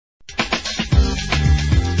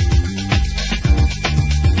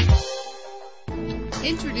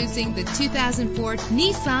Introducing the 2004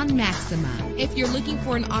 Nissan Maxima. If you're looking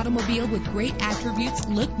for an automobile with great attributes,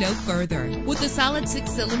 look no further. With a solid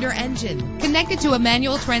 6-cylinder engine connected to a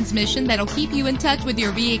manual transmission that'll keep you in touch with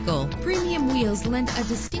your vehicle, premium wheels lend a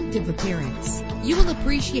distinctive appearance. You will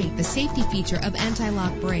appreciate the safety feature of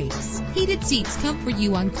anti-lock brakes. Heated seats comfort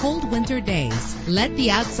you on cold winter days. Let the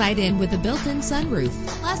outside in with a built-in sunroof.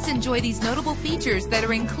 Plus, enjoy these notable features that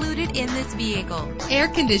are included in this vehicle: air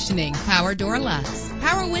conditioning, power door locks,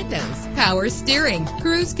 power windows, power steering,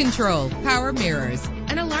 cruise control, power mirrors,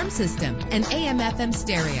 an alarm system, and AM/FM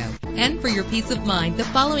stereo. And for your peace of mind, the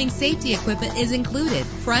following safety equipment is included: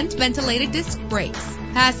 front ventilated disc brakes,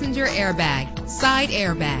 passenger airbag, side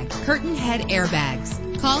airbag, curtain head airbags.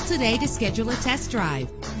 Call today to schedule a test drive.